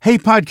Hey,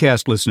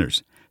 podcast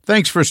listeners.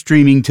 Thanks for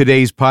streaming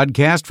today's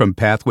podcast from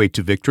Pathway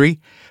to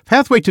Victory.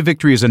 Pathway to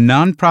Victory is a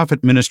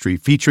nonprofit ministry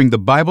featuring the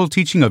Bible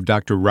teaching of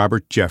Dr.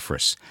 Robert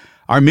Jeffress.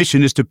 Our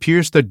mission is to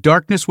pierce the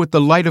darkness with the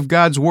light of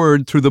God's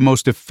Word through the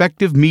most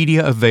effective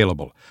media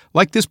available,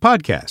 like this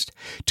podcast.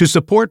 To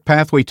support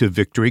Pathway to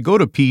Victory, go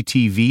to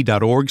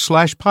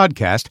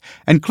ptv.org/podcast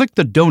and click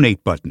the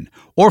donate button,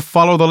 or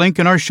follow the link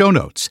in our show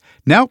notes.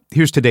 Now,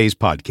 here's today's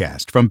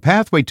podcast from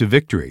Pathway to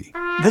Victory.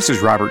 This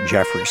is Robert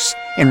Jeffress.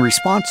 In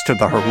response to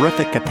the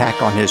horrific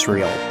attack on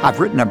Israel,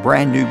 I've written a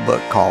brand new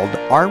book called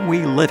Are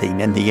We Living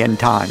in the End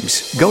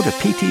Times? Go to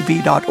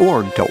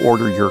ptv.org to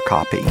order your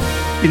copy.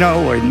 You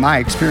know, in my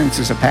experience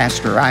as a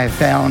pastor, I have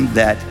found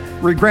that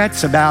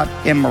regrets about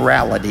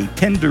immorality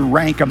tend to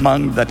rank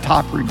among the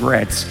top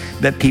regrets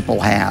that people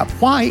have.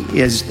 Why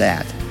is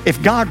that?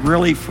 If God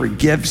really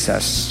forgives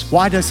us,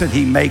 why doesn't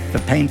He make the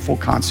painful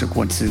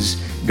consequences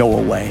go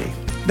away?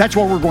 That's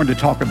what we're going to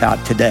talk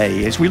about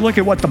today as we look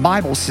at what the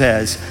Bible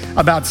says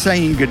about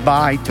saying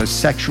goodbye to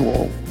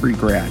sexual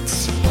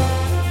regrets.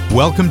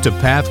 Welcome to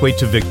Pathway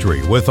to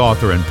Victory with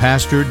author and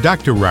pastor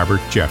Dr. Robert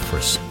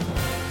Jeffress.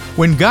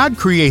 When God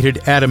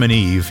created Adam and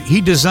Eve,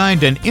 He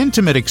designed an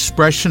intimate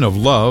expression of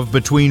love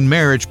between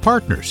marriage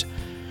partners.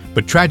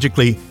 But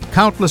tragically,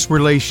 countless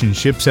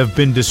relationships have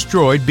been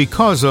destroyed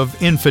because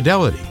of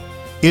infidelity.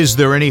 Is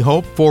there any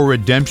hope for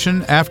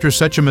redemption after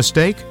such a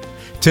mistake?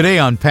 Today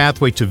on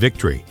Pathway to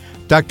Victory,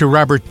 Dr.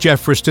 Robert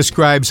Jeffress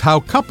describes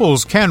how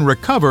couples can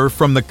recover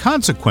from the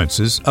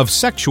consequences of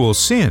sexual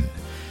sin.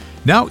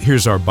 Now,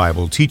 here's our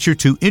Bible teacher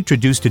to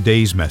introduce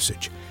today's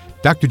message.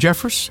 Dr.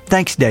 Jeffress?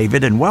 Thanks,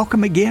 David, and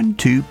welcome again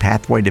to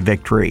Pathway to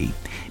Victory.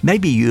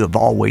 Maybe you have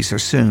always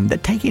assumed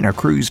that taking a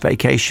cruise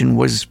vacation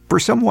was for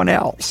someone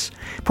else.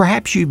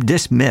 Perhaps you've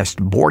dismissed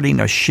boarding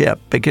a ship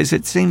because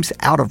it seems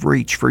out of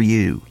reach for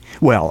you.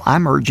 Well,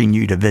 I'm urging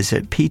you to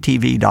visit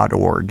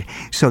ptv.org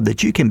so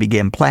that you can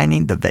begin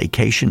planning the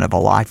vacation of a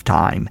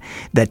lifetime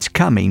that's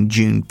coming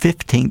June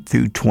 15th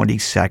through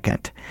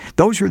 22nd.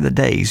 Those are the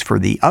days for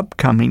the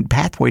upcoming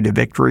Pathway to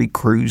Victory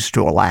cruise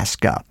to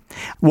Alaska.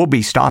 We'll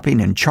be stopping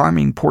in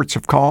charming ports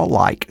of call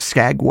like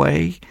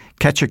Skagway,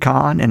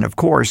 Ketchikan, and of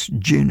course,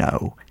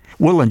 Juneau.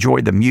 We'll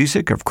enjoy the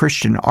music of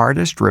Christian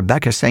artist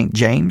Rebecca St.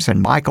 James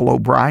and Michael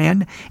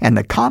O'Brien and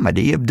the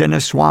comedy of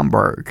Dennis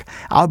Swanberg.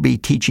 I'll be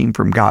teaching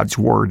from God's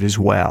Word as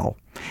well.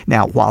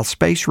 Now, while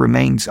space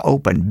remains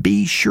open,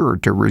 be sure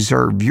to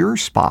reserve your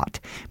spot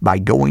by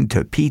going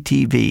to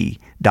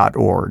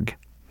ptv.org.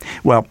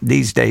 Well,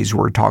 these days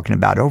we're talking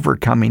about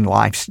overcoming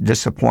life's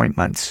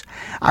disappointments.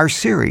 Our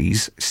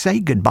series, Say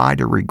Goodbye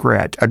to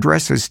Regret,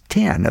 addresses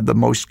 10 of the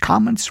most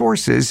common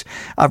sources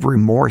of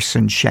remorse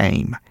and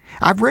shame.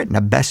 I've written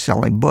a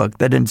best-selling book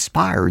that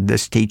inspired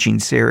this teaching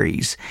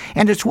series,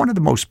 and it's one of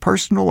the most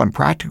personal and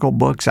practical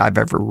books I've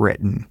ever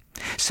written.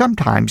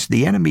 Sometimes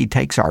the enemy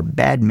takes our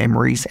bad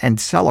memories and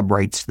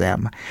celebrates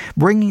them,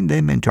 bringing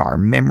them into our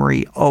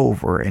memory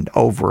over and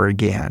over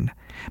again.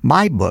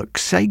 My book,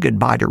 Say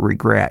Goodbye to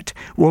Regret,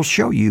 will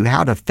show you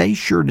how to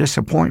face your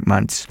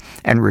disappointments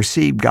and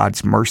receive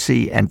God's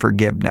mercy and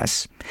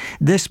forgiveness.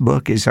 This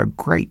book is a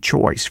great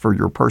choice for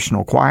your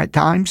personal quiet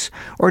times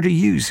or to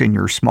use in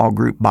your small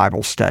group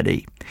Bible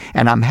study.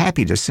 And I'm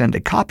happy to send a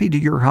copy to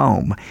your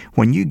home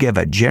when you give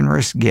a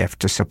generous gift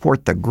to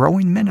support the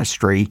growing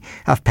ministry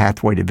of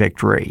Pathway to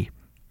Victory.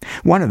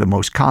 One of the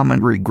most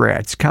common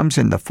regrets comes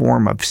in the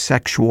form of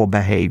sexual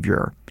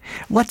behavior.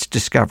 Let's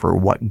discover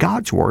what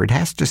God's Word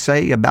has to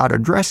say about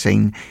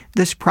addressing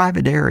this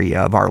private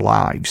area of our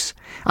lives.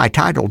 I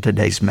titled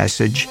today's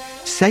message,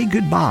 Say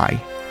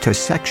Goodbye to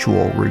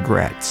Sexual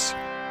Regrets.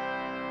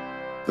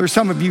 There's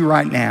some of you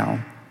right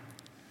now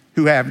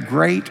who have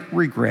great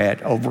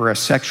regret over a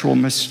sexual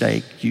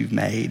mistake you've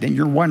made, and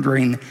you're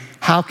wondering,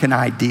 how can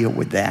I deal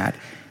with that?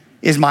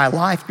 Is my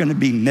life going to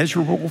be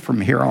miserable from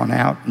here on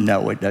out?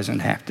 No, it doesn't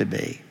have to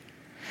be.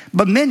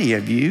 But many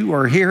of you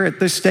are here at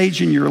this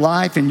stage in your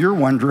life and you're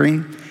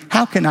wondering,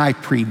 how can I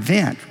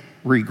prevent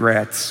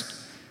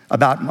regrets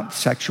about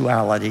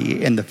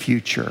sexuality in the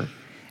future?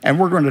 And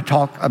we're going to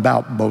talk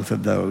about both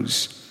of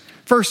those.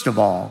 First of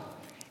all,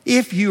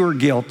 if you are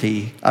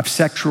guilty of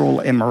sexual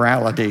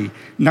immorality,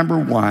 number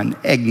one,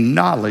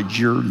 acknowledge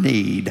your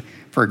need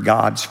for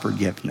God's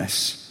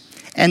forgiveness.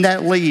 And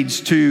that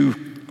leads to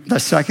the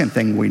second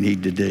thing we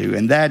need to do,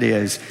 and that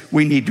is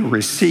we need to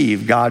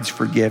receive God's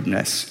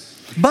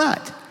forgiveness.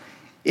 But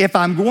if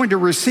I'm going to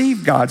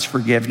receive God's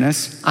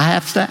forgiveness, I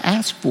have to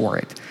ask for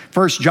it.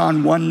 1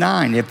 John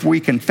 1:9, if we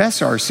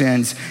confess our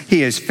sins,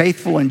 He is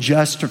faithful and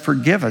just to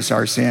forgive us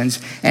our sins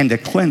and to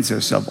cleanse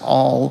us of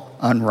all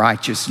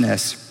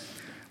unrighteousness.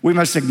 We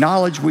must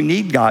acknowledge we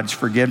need God's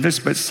forgiveness,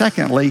 but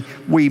secondly,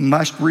 we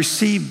must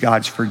receive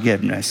God's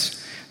forgiveness.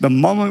 The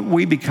moment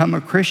we become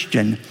a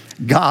Christian,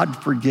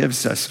 God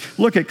forgives us.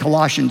 Look at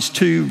Colossians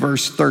 2,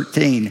 verse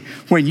 13.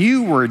 When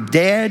you were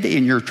dead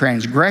in your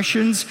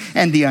transgressions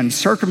and the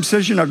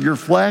uncircumcision of your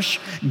flesh,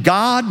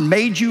 God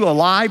made you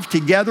alive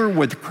together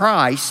with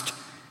Christ.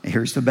 And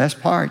here's the best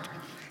part.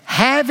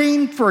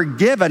 Having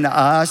forgiven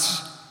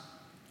us,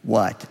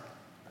 what?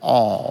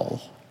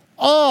 All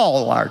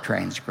all our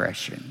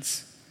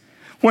transgressions.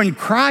 When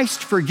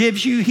Christ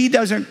forgives you, he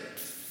doesn't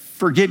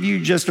forgive you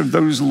just of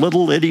those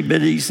little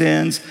itty-bitty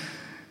sins.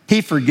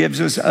 He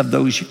forgives us of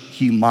those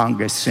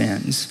humongous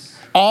sins.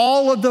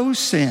 All of those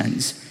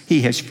sins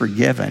he has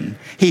forgiven.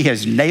 He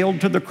has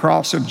nailed to the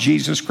cross of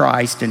Jesus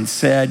Christ and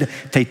said,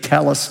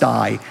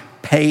 Tetelestai,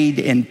 paid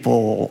in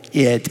full,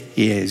 it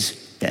is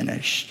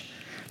finished.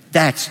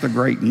 That's the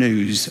great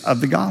news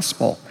of the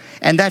gospel.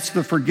 And that's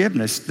the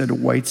forgiveness that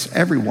awaits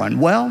everyone.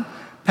 Well,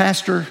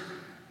 Pastor,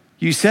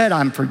 you said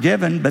I'm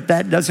forgiven, but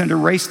that doesn't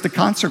erase the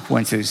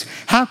consequences.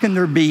 How can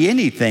there be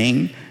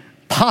anything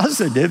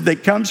positive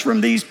that comes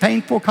from these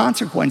painful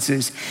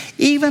consequences?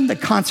 Even the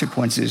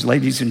consequences,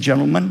 ladies and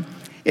gentlemen,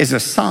 is a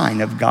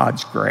sign of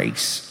God's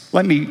grace.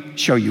 Let me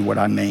show you what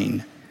I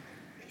mean.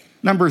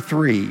 Number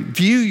 3,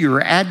 view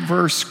your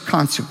adverse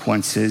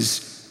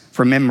consequences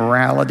from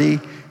immorality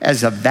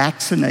as a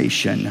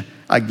vaccination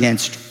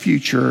against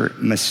future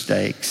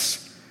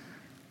mistakes.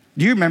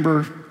 Do you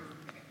remember,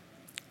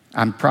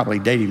 I'm probably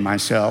dating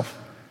myself,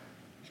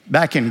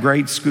 back in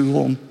grade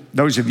school,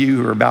 those of you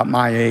who are about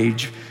my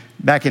age,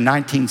 back in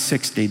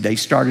 1960, they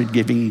started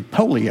giving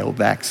polio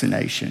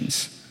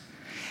vaccinations.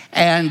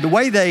 And the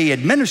way they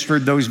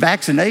administered those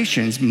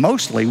vaccinations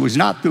mostly was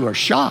not through a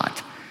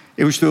shot.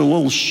 It was through a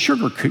little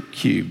sugar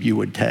cube you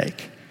would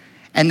take.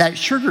 And that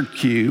sugar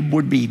cube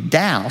would be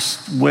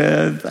doused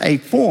with a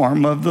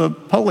form of the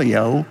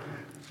polio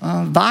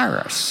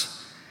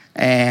virus.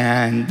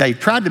 And they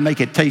tried to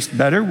make it taste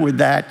better with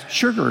that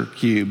sugar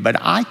cube, but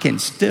I can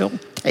still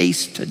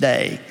taste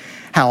today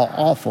how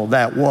awful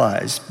that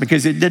was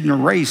because it didn't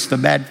erase the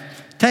bad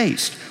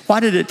taste. Why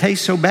did it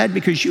taste so bad?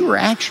 Because you were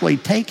actually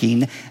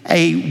taking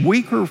a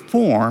weaker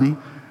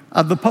form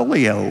of the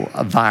polio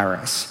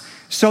virus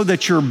so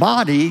that your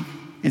body,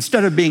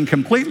 instead of being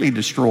completely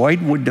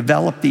destroyed, would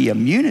develop the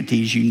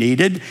immunities you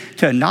needed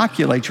to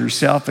inoculate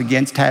yourself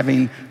against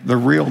having the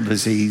real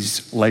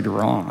disease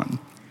later on.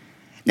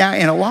 Now,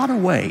 in a lot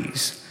of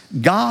ways,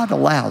 God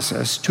allows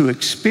us to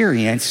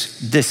experience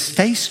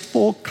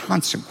distasteful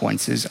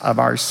consequences of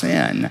our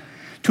sin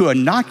to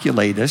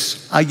inoculate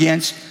us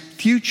against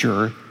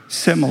future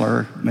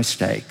similar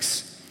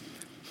mistakes.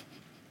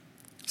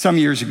 Some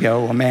years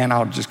ago, a man,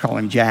 I'll just call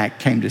him Jack,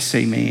 came to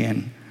see me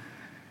and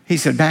he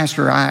said,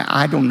 Pastor,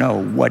 I don't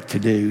know what to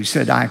do. He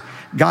said, I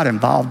got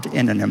involved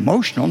in an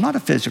emotional, not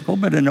a physical,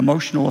 but an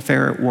emotional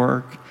affair at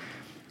work.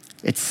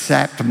 It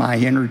sapped my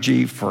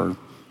energy for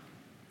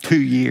 2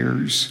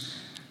 years.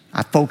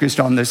 I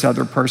focused on this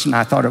other person.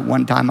 I thought at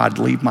one time I'd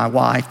leave my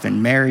wife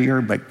and marry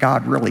her, but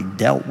God really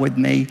dealt with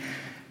me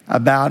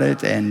about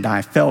it, and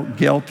I felt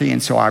guilty,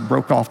 and so I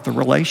broke off the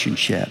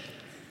relationship.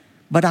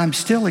 But I'm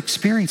still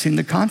experiencing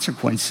the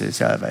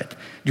consequences of it.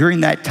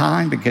 During that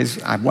time,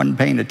 because I wasn't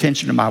paying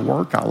attention to my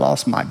work, I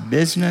lost my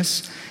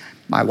business.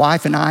 My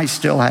wife and I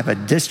still have a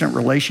distant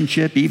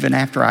relationship even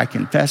after I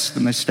confessed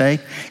the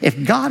mistake.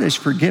 If God has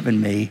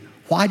forgiven me,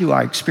 why do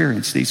I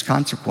experience these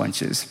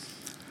consequences?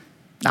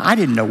 Now, I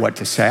didn't know what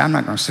to say. I'm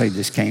not going to say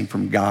this came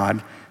from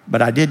God,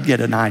 but I did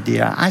get an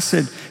idea. I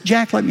said,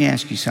 Jack, let me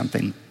ask you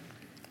something.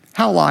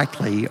 How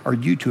likely are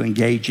you to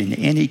engage in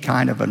any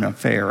kind of an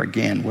affair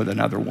again with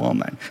another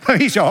woman?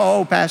 He said,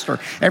 oh, Pastor,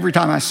 every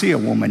time I see a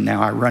woman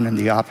now, I run in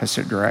the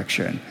opposite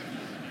direction.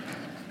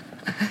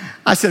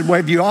 I said, well,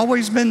 have you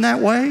always been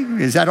that way?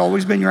 Has that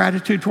always been your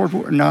attitude toward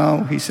women?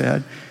 No, he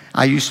said,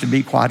 I used to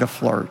be quite a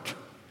flirt.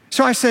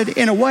 So I said,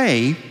 in a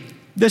way,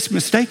 this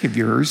mistake of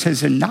yours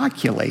has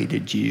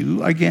inoculated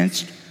you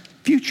against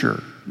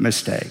future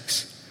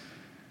mistakes.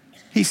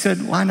 He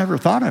said, well, I never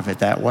thought of it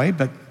that way,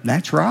 but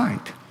that's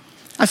right.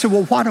 I said,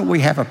 well, why don't we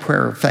have a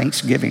prayer of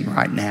thanksgiving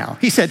right now?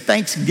 He said,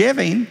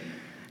 Thanksgiving?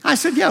 I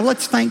said, yeah,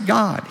 let's thank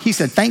God. He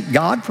said, thank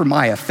God for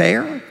my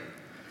affair?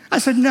 I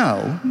said,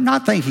 no,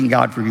 not thanking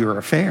God for your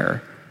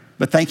affair,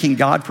 but thanking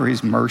God for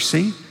his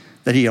mercy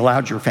that he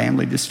allowed your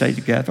family to stay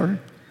together,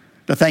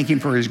 to thank him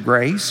for his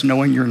grace,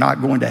 knowing you're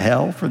not going to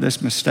hell for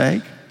this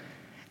mistake.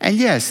 And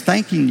yes,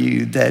 thanking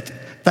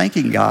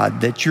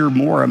God that you're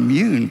more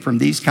immune from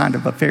these kind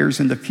of affairs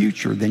in the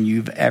future than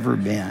you've ever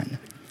been.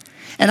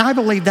 And I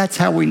believe that's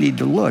how we need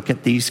to look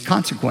at these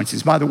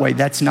consequences. By the way,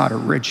 that's not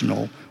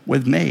original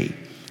with me.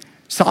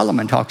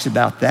 Solomon talks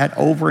about that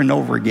over and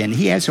over again.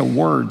 He has a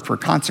word for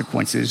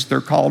consequences.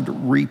 They're called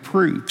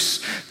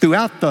reproofs.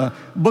 Throughout the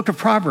book of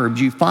Proverbs,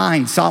 you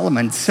find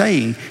Solomon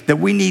saying that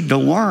we need to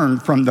learn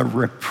from the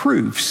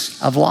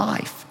reproofs of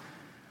life.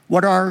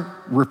 What are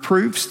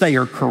reproofs? They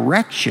are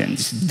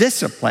corrections,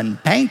 discipline,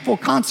 painful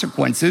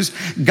consequences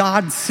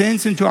God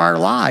sends into our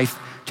life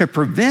to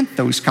prevent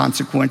those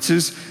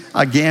consequences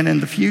again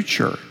in the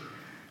future.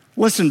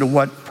 Listen to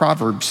what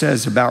Proverbs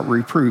says about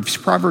reproofs.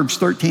 Proverbs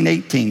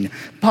 13:18.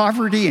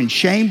 Poverty and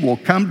shame will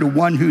come to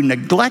one who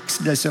neglects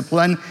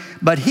discipline,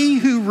 but he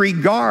who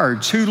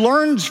regards, who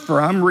learns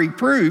from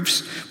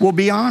reproofs will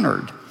be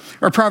honored.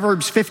 Or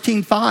Proverbs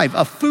 15:5.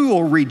 A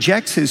fool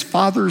rejects his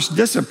father's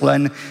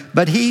discipline,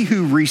 but he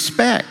who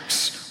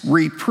respects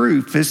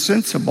reproof is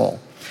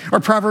sensible. Or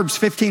Proverbs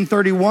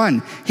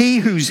 15:31, he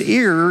whose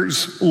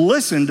ears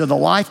listen to the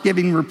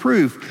life-giving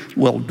reproof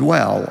will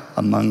dwell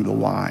among the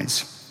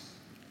wise.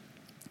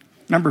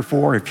 Number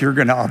 4, if you're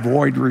going to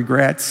avoid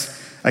regrets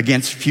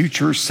against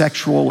future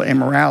sexual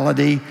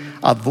immorality,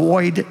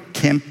 avoid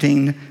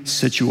tempting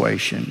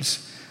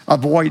situations.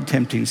 Avoid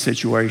tempting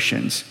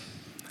situations.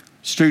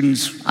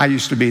 Students, I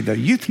used to be the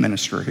youth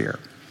minister here.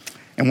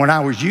 And when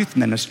I was youth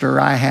minister,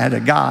 I had a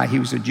guy, he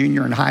was a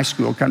junior in high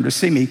school, come to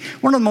see me,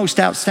 one of the most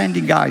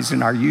outstanding guys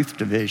in our youth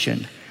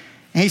division.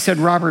 And he said,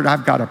 Robert,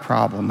 I've got a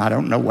problem. I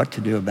don't know what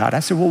to do about it. I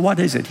said, well, what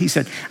is it? He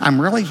said, I'm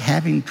really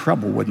having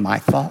trouble with my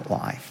thought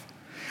life.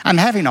 I'm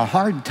having a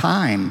hard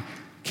time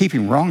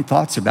keeping wrong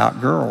thoughts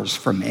about girls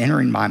from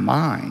entering my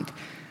mind.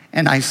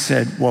 And I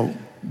said, well,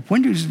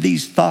 when do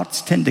these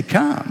thoughts tend to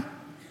come?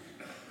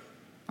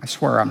 I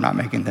swear I'm not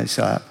making this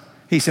up.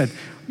 He said,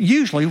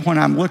 usually when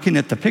I'm looking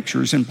at the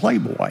pictures in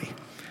Playboy.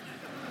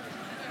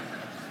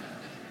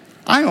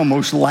 I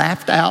almost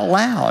laughed out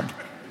loud.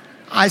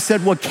 I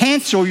said, well,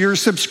 cancel your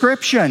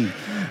subscription.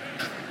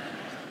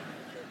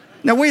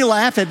 Now, we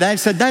laughed at that and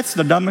said, that's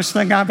the dumbest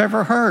thing I've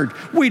ever heard.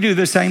 We do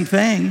the same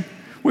thing.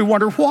 We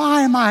wonder,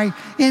 why am I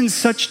in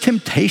such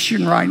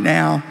temptation right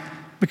now?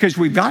 Because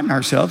we've gotten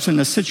ourselves in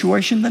a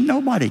situation that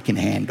nobody can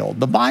handle.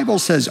 The Bible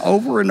says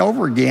over and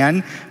over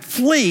again,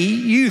 flee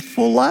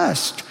youthful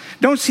lust.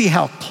 Don't see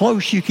how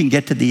close you can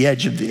get to the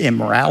edge of the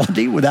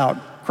immorality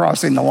without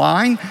crossing the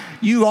line.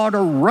 You ought to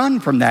run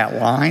from that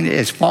line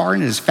as far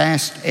and as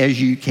fast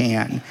as you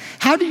can.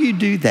 How do you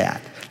do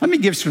that? Let me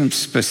give some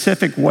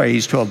specific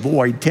ways to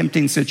avoid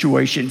tempting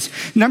situations.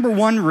 Number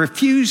 1,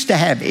 refuse to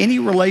have any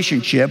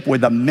relationship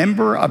with a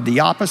member of the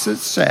opposite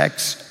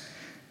sex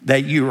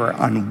that you are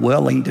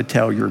unwilling to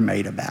tell your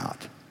mate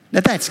about.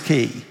 Now, that's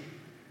key.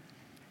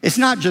 It's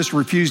not just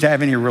refuse to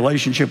have any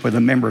relationship with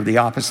a member of the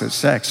opposite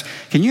sex.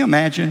 Can you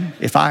imagine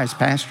if I, as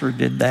pastor,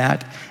 did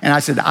that? And I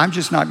said, I'm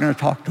just not going to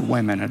talk to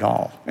women at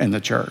all in the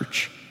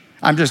church.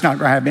 I'm just not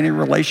going to have any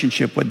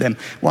relationship with them.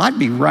 Well, I'd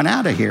be run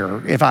out of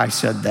here if I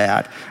said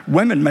that.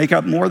 Women make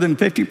up more than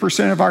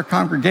 50% of our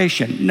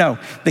congregation. No,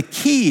 the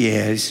key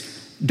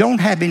is don't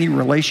have any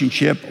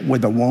relationship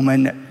with a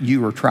woman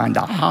you are trying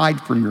to hide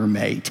from your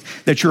mate,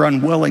 that you're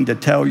unwilling to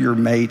tell your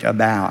mate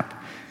about.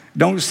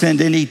 Don't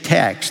send any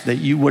text that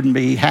you wouldn't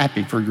be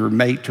happy for your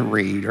mate to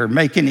read, or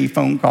make any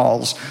phone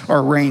calls or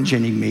arrange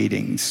any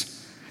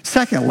meetings.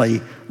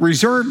 Secondly,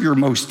 reserve your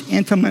most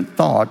intimate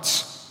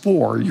thoughts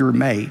for your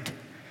mate.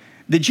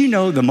 Did you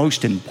know the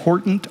most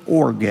important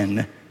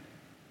organ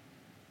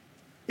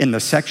in the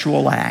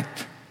sexual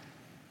act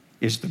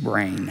is the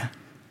brain?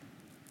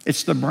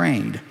 It's the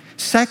brain.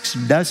 Sex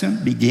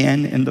doesn't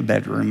begin in the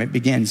bedroom, it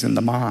begins in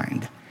the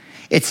mind.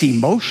 It's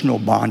emotional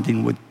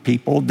bonding with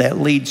people that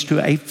leads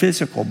to a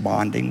physical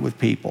bonding with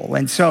people.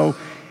 And so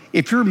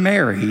if you're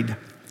married,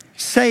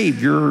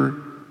 save your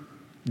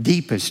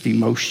deepest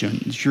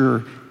emotions,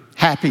 your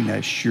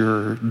happiness,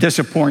 your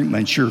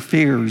disappointments, your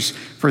fears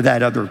for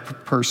that other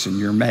person,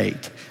 your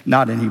mate,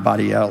 not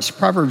anybody else.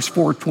 Proverbs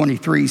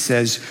 4:23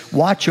 says,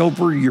 watch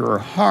over your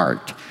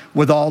heart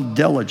with all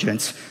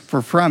diligence,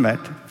 for from it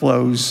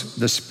flows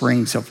the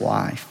springs of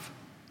life.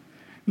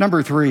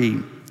 Number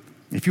 3,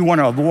 if you want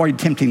to avoid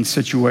tempting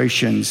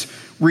situations,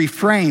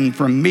 refrain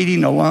from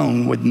meeting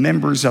alone with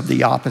members of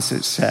the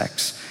opposite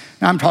sex.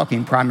 Now, I'm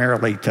talking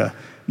primarily to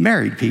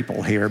married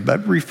people here,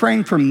 but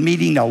refrain from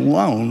meeting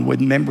alone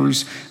with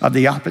members of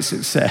the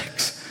opposite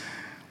sex.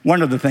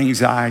 One of the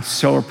things I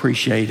so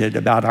appreciated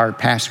about our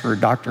pastor,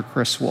 Dr.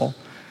 Criswell,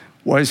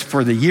 was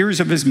for the years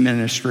of his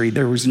ministry,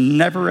 there was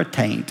never a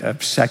taint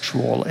of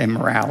sexual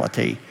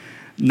immorality,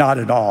 not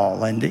at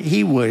all. And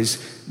he was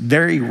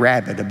very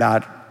rabid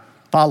about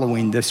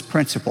following this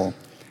principle.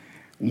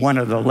 One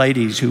of the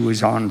ladies who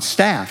was on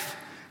staff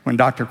when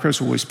Dr.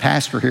 Criswell was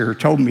pastor here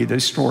told me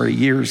this story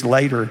years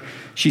later.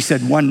 She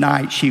said one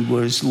night she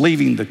was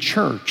leaving the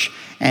church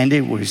and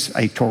it was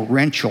a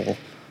torrential,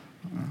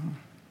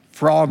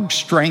 frog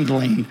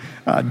strangling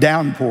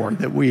downpour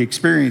that we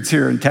experience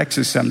here in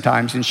Texas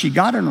sometimes. And she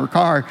got in her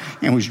car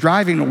and was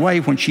driving away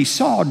when she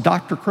saw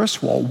Dr.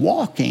 Criswell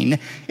walking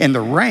in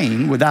the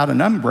rain without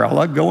an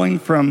umbrella, going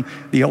from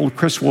the old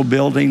Criswell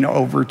building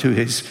over to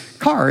his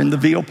car in the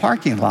Veal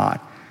parking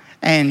lot.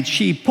 And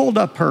she pulled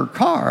up her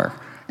car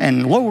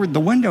and lowered the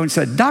window and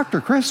said, Dr.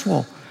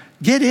 Criswell,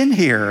 get in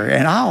here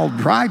and I'll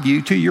drive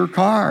you to your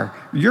car.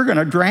 You're going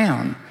to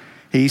drown.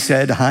 He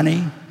said,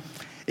 honey,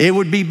 it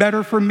would be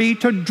better for me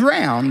to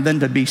drown than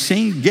to be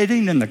seen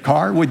getting in the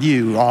car with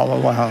you all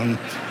alone.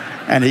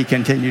 And he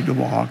continued to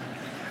walk.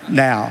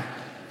 Now,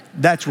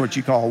 that's what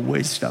you call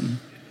wisdom.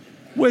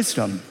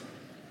 Wisdom.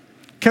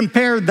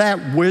 Compare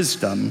that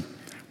wisdom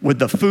with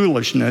the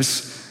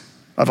foolishness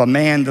of a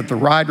man that the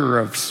writer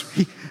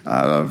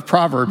of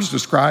Proverbs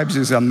describes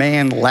as a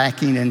man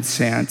lacking in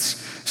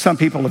sense. Some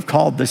people have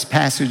called this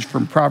passage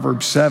from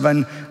Proverbs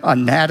 7,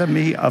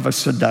 anatomy of a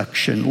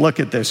seduction. Look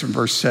at this in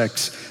verse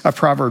 6 of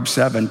Proverbs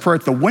 7. For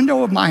at the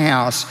window of my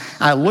house,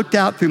 I looked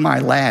out through my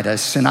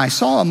lattice, and I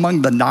saw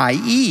among the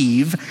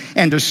naive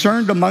and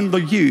discerned among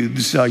the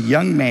youths a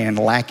young man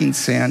lacking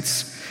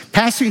sense.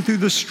 Passing through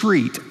the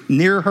street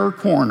near her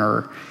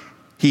corner,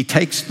 he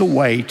takes the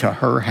way to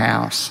her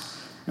house.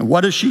 And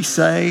what does she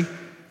say?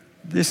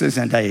 This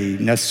isn't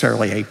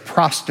necessarily a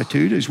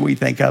prostitute as we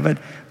think of it,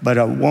 but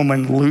a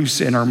woman loose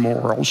in her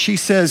morals. She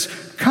says,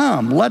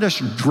 "Come, let us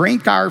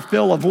drink our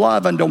fill of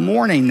love until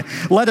morning.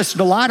 Let us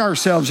delight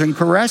ourselves in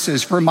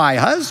caresses, for my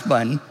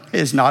husband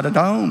is not at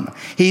home.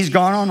 He's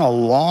gone on a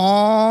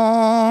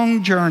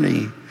long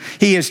journey.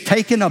 He has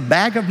taken a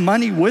bag of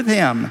money with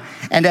him,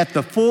 and at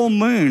the full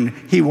moon,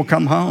 he will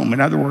come home." In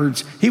other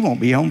words, he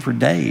won't be home for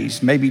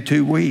days, maybe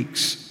 2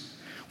 weeks.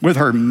 With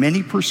her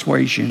many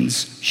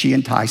persuasions, she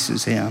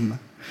entices him.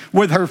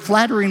 With her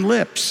flattering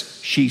lips,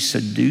 she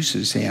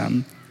seduces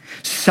him.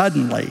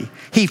 Suddenly,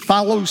 he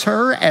follows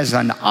her as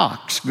an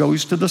ox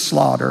goes to the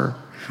slaughter,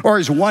 or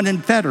as one in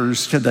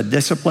fetters to the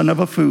discipline of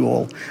a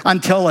fool,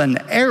 until an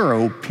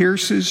arrow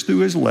pierces through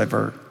his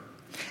liver.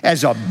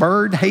 As a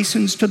bird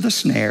hastens to the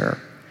snare,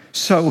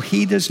 so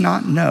he does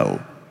not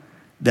know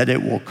that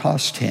it will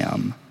cost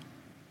him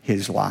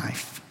his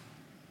life.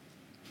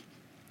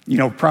 You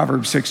know,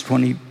 Proverbs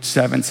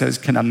 6:27 says,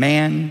 "Can a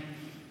man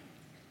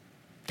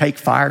take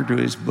fire to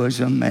his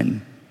bosom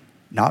and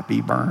not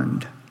be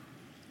burned?"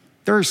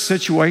 There are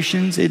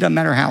situations, it doesn't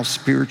matter how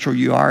spiritual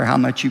you are, how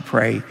much you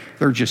pray,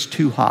 they're just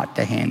too hot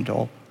to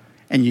handle,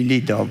 and you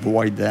need to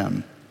avoid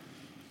them.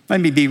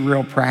 Let me be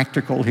real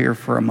practical here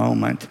for a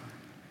moment.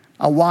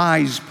 A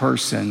wise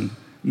person,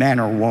 man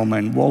or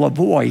woman, will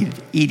avoid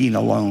eating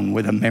alone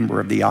with a member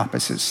of the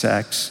opposite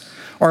sex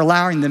or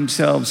allowing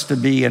themselves to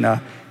be in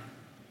a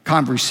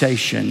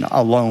conversation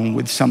alone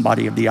with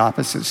somebody of the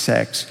opposite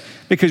sex,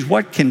 because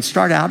what can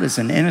start out as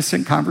an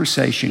innocent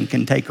conversation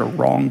can take a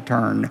wrong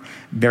turn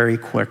very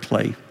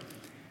quickly.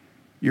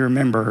 You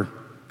remember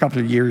a couple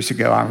of years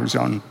ago, I was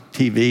on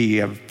TV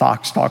of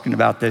Fox talking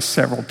about this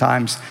several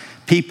times.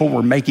 People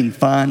were making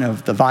fun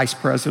of the Vice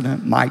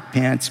President, Mike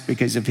Pence,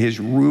 because of his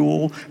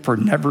rule for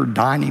never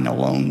dining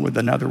alone with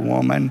another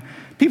woman.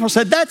 People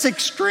said, "That's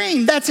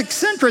extreme, that's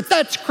eccentric,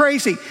 that's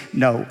crazy."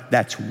 No,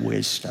 that's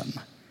wisdom.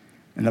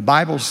 And the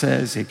Bible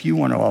says if you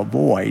want to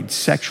avoid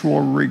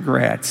sexual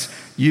regrets,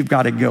 you've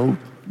got to go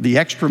the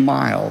extra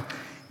mile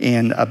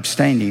in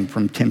abstaining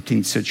from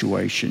tempting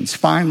situations.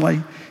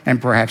 Finally,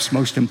 and perhaps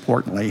most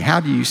importantly,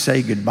 how do you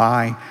say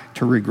goodbye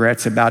to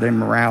regrets about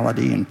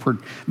immorality and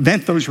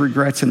prevent those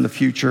regrets in the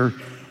future?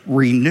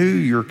 Renew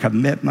your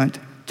commitment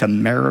to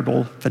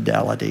marital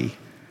fidelity.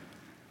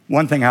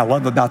 One thing I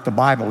love about the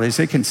Bible is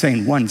it can say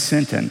in one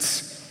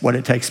sentence what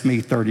it takes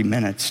me 30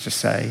 minutes to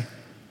say.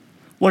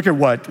 Look at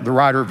what the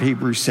writer of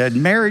Hebrews said.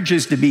 "Marriage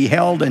is to be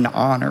held in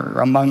honor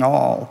among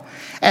all,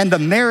 and the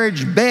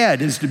marriage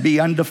bed is to be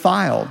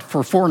undefiled.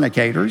 For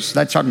fornicators,"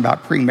 that's talking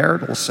about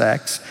premarital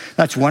sex,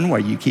 that's one way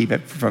you keep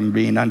it from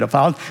being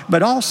undefiled,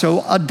 "but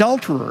also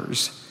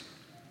adulterers,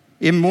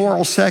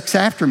 immoral sex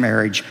after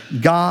marriage.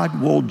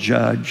 God will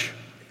judge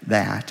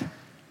that."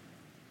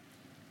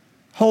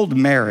 Hold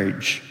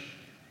marriage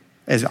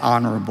as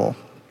honorable.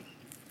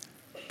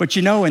 But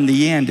you know, in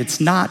the end, it's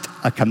not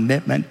a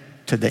commitment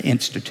to the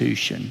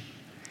institution.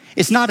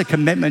 It's not a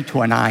commitment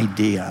to an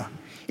idea.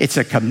 It's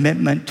a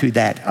commitment to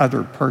that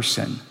other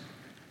person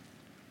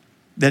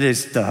that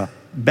is the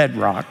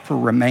bedrock for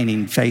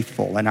remaining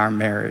faithful in our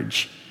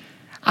marriage.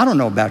 I don't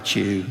know about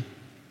you.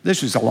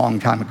 This was a long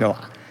time ago.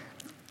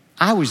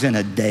 I was in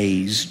a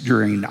daze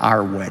during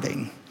our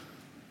wedding.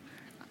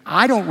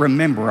 I don't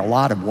remember a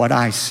lot of what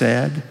I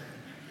said.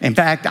 In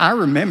fact, I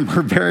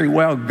remember very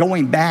well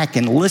going back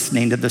and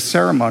listening to the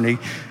ceremony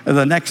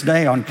the next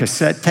day on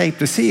cassette tape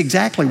to see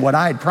exactly what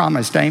I had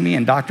promised Amy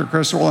and Dr.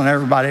 Crystal and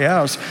everybody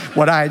else,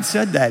 what I had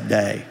said that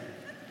day.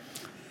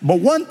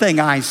 But one thing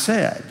I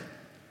said,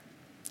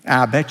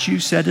 I bet you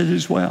said it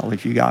as well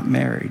if you got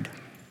married.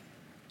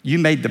 You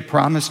made the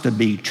promise to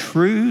be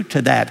true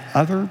to that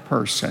other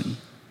person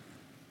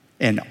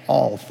in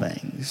all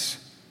things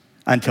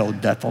until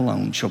death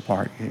alone shall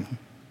part you.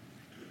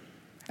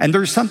 And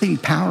there's something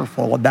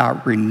powerful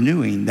about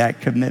renewing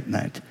that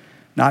commitment,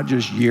 not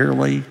just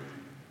yearly,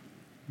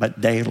 but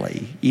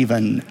daily,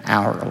 even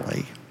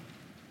hourly.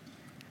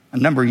 A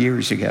number of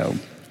years ago,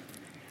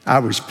 I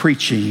was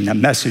preaching a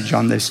message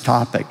on this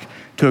topic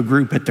to a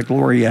group at the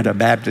Glorieta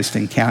Baptist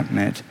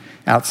Encampment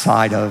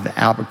outside of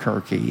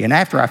Albuquerque. And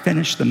after I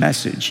finished the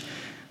message,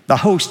 the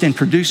host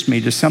introduced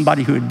me to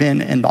somebody who had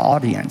been in the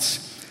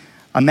audience,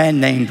 a man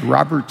named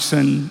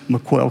Robertson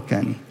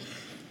McQuilkin.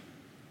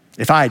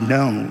 If I had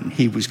known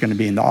he was going to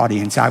be in the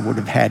audience, I would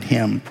have had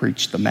him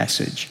preach the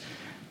message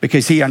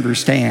because he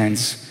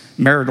understands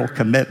marital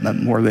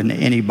commitment more than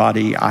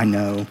anybody I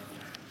know.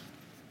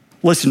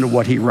 Listen to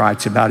what he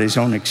writes about his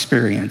own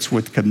experience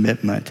with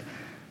commitment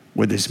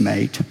with his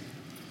mate.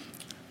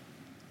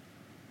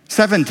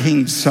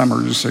 17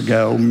 summers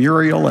ago,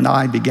 Muriel and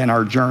I began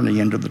our journey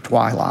into the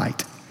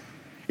twilight.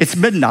 It's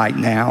midnight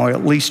now,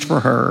 at least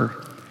for her,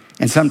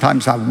 and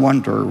sometimes I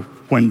wonder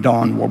when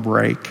dawn will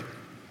break.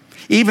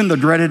 Even the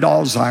dreaded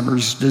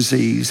Alzheimer's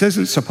disease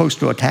isn't supposed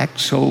to attack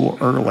so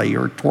early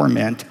or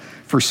torment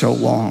for so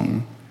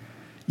long.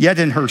 Yet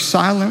in her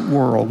silent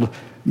world,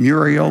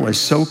 Muriel is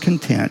so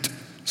content,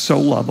 so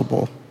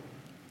lovable.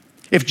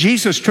 If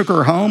Jesus took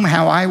her home,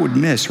 how I would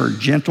miss her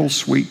gentle,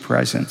 sweet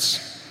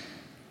presence.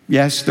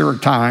 Yes, there are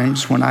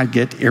times when I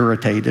get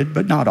irritated,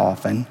 but not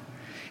often.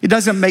 It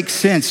doesn't make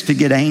sense to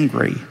get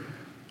angry.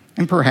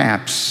 And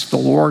perhaps the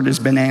Lord has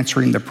been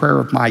answering the prayer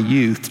of my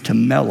youth to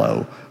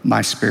mellow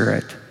my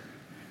spirit.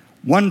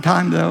 One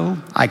time, though,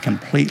 I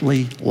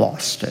completely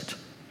lost it.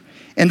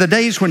 In the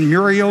days when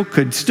Muriel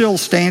could still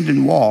stand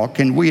and walk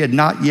and we had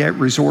not yet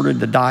resorted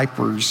to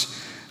diapers,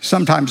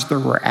 sometimes there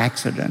were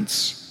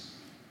accidents.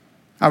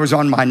 I was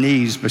on my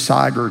knees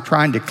beside her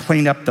trying to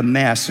clean up the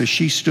mess as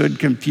she stood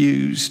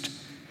confused.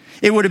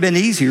 It would have been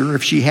easier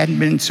if she hadn't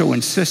been so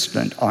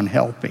insistent on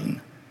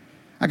helping.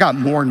 I got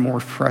more and more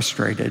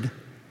frustrated.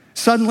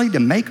 Suddenly, to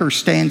make her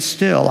stand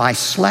still, I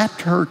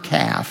slapped her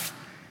calf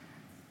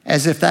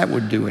as if that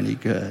would do any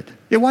good.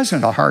 It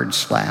wasn't a hard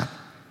slap,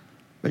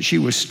 but she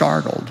was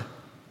startled.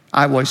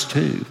 I was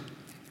too.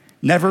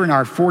 Never in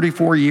our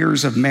 44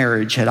 years of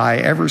marriage had I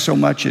ever so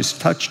much as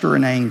touched her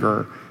in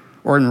anger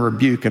or in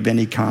rebuke of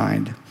any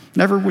kind.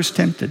 Never was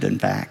tempted, in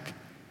fact.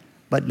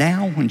 But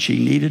now, when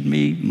she needed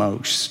me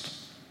most,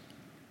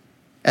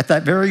 at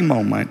that very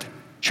moment,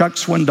 Chuck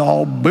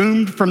Swindoll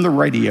boomed from the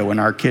radio in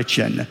our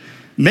kitchen.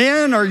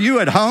 "Men, are you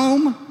at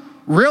home?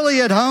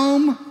 Really at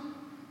home?"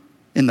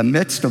 In the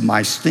midst of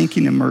my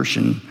stinking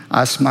immersion,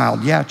 I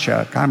smiled. "Yeah,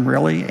 Chuck, I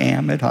really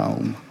am at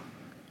home.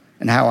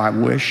 And how I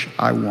wish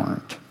I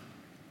weren't."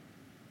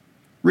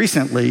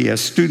 Recently, a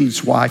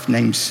student's wife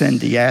named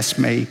Cindy asked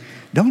me,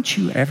 "Don't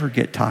you ever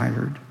get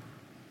tired?"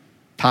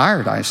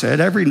 "Tired," I said,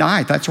 "every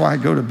night. That's why I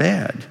go to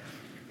bed."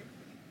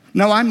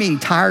 "No, I mean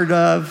tired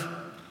of,"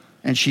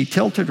 and she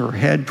tilted her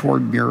head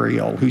toward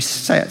Muriel, who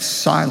sat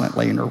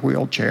silently in her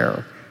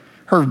wheelchair,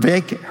 her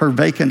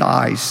vacant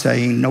eyes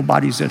saying,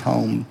 "Nobody's at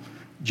home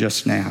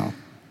just now."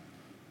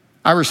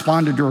 I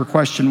responded to her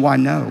question, "Why,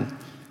 no,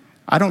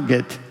 I don't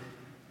get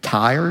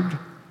tired.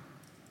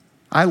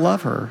 I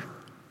love her.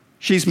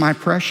 She's my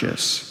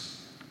precious."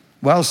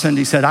 "Well,"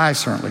 Cindy said, "I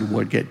certainly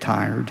would get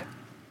tired."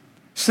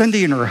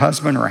 Cindy and her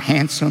husband are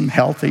handsome,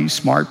 healthy,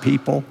 smart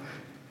people,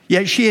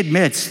 yet she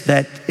admits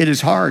that it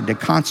is hard to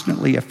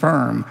constantly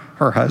affirm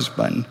her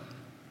husband.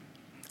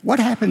 What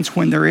happens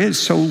when there is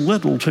so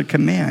little to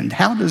commend?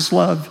 How does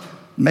love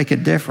make a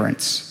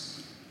difference?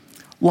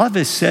 Love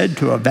is said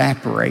to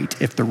evaporate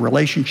if the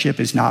relationship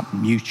is not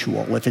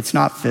mutual, if it's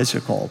not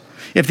physical,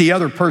 if the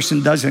other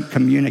person doesn't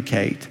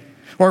communicate,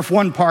 or if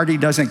one party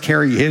doesn't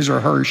carry his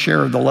or her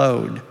share of the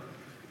load.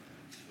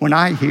 When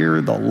I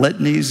hear the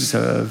litanies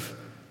of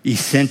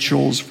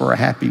essentials for a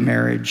happy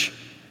marriage,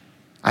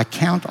 I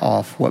count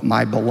off what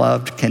my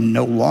beloved can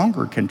no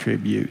longer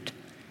contribute,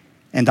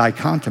 and I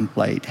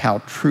contemplate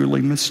how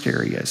truly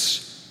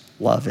mysterious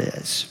love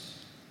is.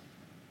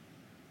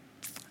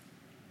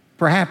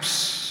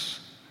 Perhaps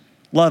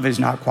love is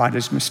not quite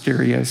as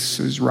mysterious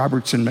as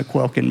Robertson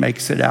McQuilkin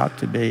makes it out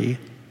to be.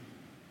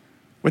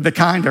 With the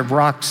kind of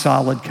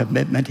rock-solid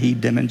commitment he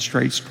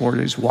demonstrates toward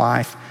his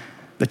wife,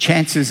 the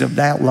chances of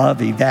that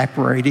love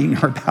evaporating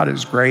are about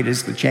as great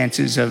as the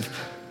chances of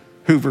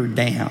Hoover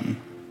Dam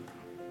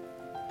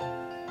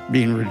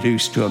being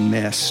reduced to a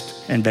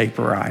mist and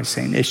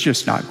vaporizing. It's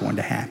just not going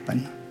to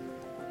happen.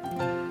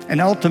 And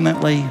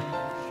ultimately,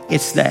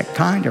 it's that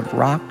kind of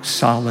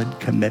rock-solid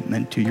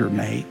commitment to your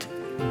mate,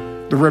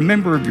 the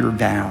remember of your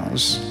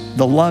vows,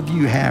 the love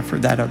you have for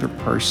that other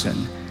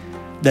person,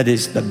 that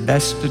is the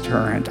best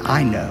deterrent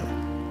I know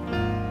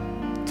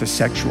to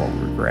sexual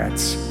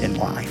regrets in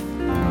life.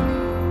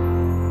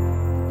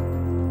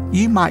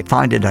 You might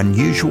find it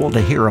unusual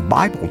to hear a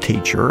Bible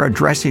teacher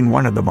addressing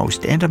one of the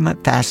most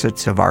intimate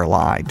facets of our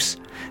lives.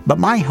 But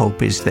my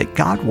hope is that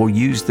God will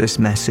use this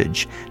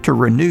message to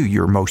renew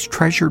your most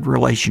treasured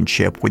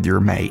relationship with your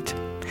mate.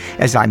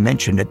 As I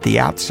mentioned at the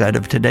outset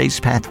of today's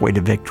Pathway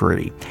to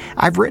Victory,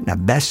 I've written a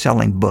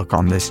best-selling book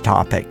on this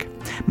topic.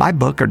 My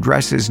book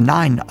addresses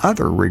 9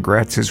 other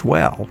regrets as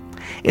well.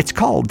 It's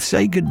called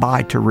Say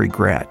Goodbye to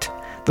Regret.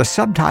 The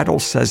subtitle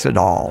says it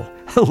all: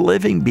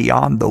 living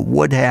beyond the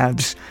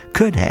would-haves,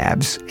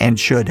 could-haves, and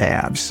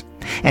should-haves.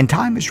 And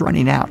time is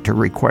running out to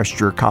request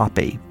your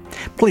copy.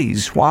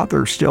 Please, while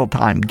there's still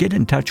time, get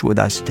in touch with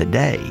us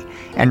today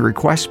and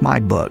request my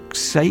book,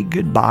 Say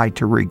Goodbye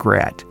to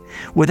Regret.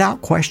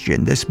 Without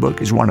question, this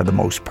book is one of the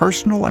most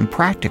personal and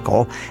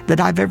practical that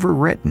I've ever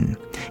written,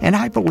 and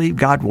I believe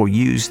God will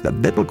use the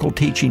biblical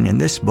teaching in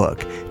this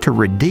book to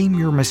redeem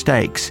your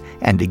mistakes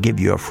and to give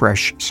you a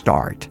fresh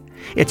start.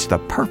 It's the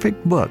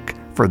perfect book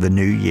for the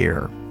new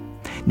year.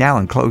 Now,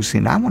 in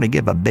closing, I want to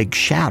give a big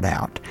shout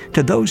out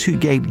to those who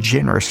gave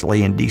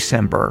generously in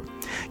December.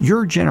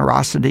 Your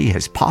generosity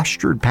has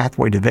postured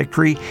Pathway to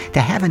Victory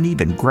to have an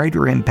even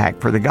greater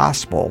impact for the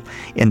gospel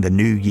in the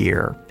new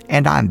year,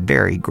 and I'm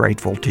very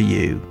grateful to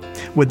you.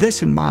 With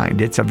this in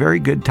mind, it's a very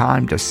good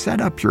time to set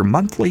up your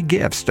monthly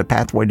gifts to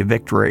Pathway to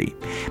Victory.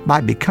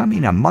 By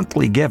becoming a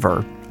monthly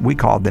giver, we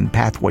call them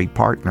Pathway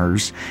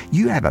Partners,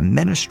 you have a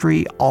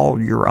ministry all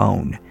your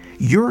own.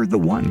 You're the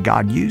one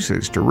God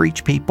uses to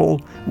reach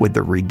people with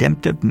the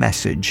redemptive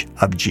message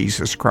of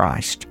Jesus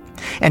Christ.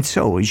 And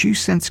so, as you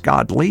sense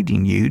God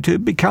leading you to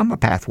become a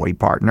Pathway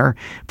partner,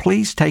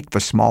 please take the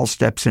small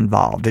steps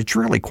involved. It's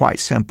really quite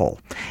simple,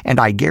 and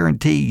I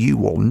guarantee you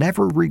will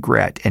never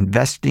regret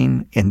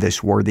investing in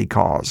this worthy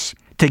cause.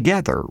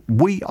 Together,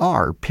 we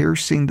are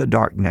piercing the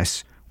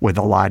darkness with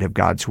the light of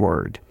God's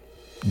Word.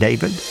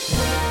 David?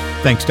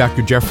 Thanks,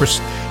 Dr. Jeffress.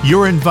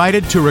 You're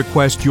invited to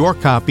request your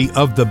copy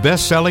of the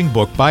best-selling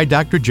book by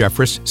Dr.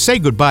 Jeffress, Say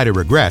Goodbye to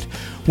Regret,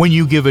 when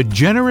you give a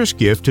generous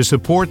gift to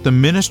support the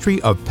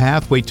ministry of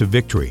Pathway to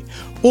Victory,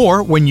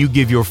 or when you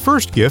give your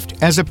first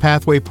gift as a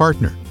Pathway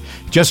partner.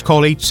 Just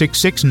call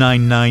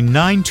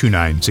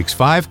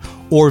 866-999-2965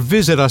 or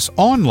visit us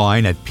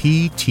online at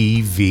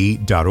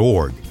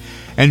ptv.org.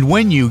 And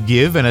when you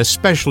give an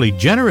especially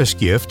generous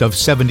gift of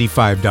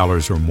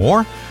 $75 or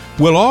more,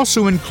 we'll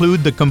also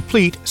include the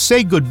complete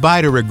Say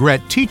Goodbye to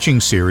Regret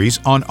teaching series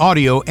on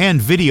audio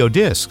and video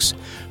discs,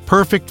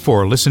 perfect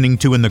for listening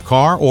to in the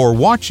car or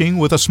watching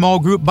with a small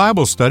group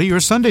Bible study or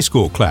Sunday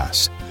school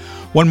class.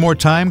 One more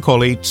time,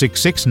 call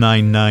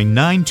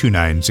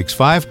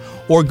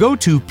 866-999-2965 or go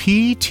to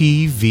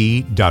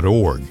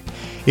ptv.org.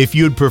 If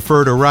you'd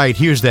prefer to write,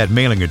 here's that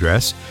mailing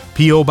address: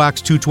 P.O.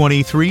 Box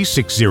 223,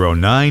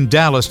 609,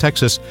 Dallas,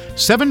 Texas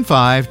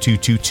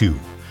 75222.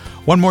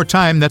 One more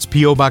time, that's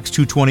P.O. Box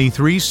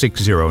 223,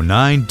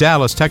 609,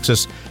 Dallas,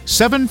 Texas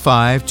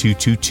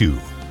 75222.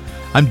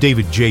 I'm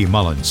David J.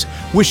 Mullins,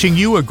 wishing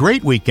you a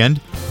great weekend.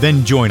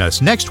 Then join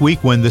us next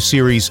week when the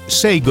series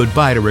Say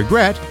Goodbye to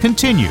Regret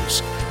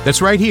continues.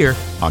 That's right here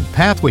on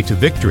Pathway to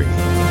Victory.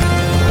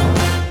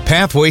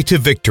 Pathway to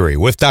Victory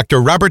with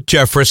Dr. Robert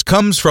Jeffress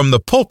comes from the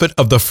pulpit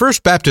of the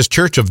First Baptist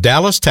Church of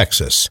Dallas,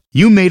 Texas.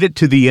 You made it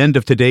to the end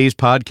of today's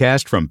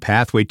podcast from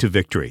Pathway to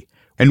Victory,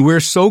 and we're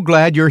so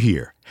glad you're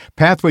here.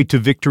 Pathway to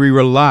Victory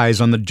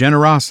relies on the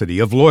generosity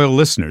of loyal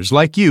listeners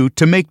like you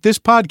to make this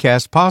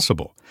podcast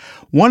possible.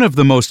 One of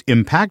the most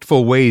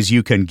impactful ways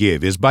you can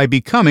give is by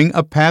becoming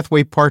a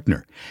Pathway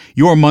partner.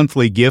 Your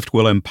monthly gift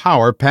will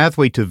empower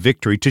Pathway to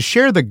Victory to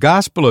share the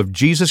gospel of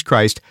Jesus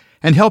Christ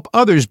and help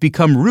others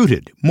become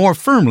rooted more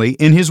firmly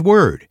in His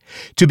Word.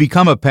 To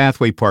become a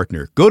Pathway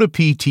partner, go to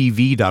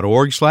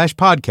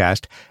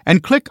ptv.org/podcast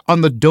and click on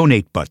the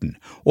Donate button,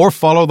 or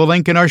follow the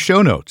link in our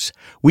show notes.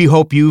 We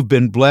hope you've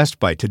been blessed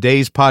by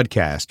today's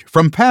podcast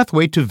from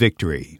Pathway to Victory.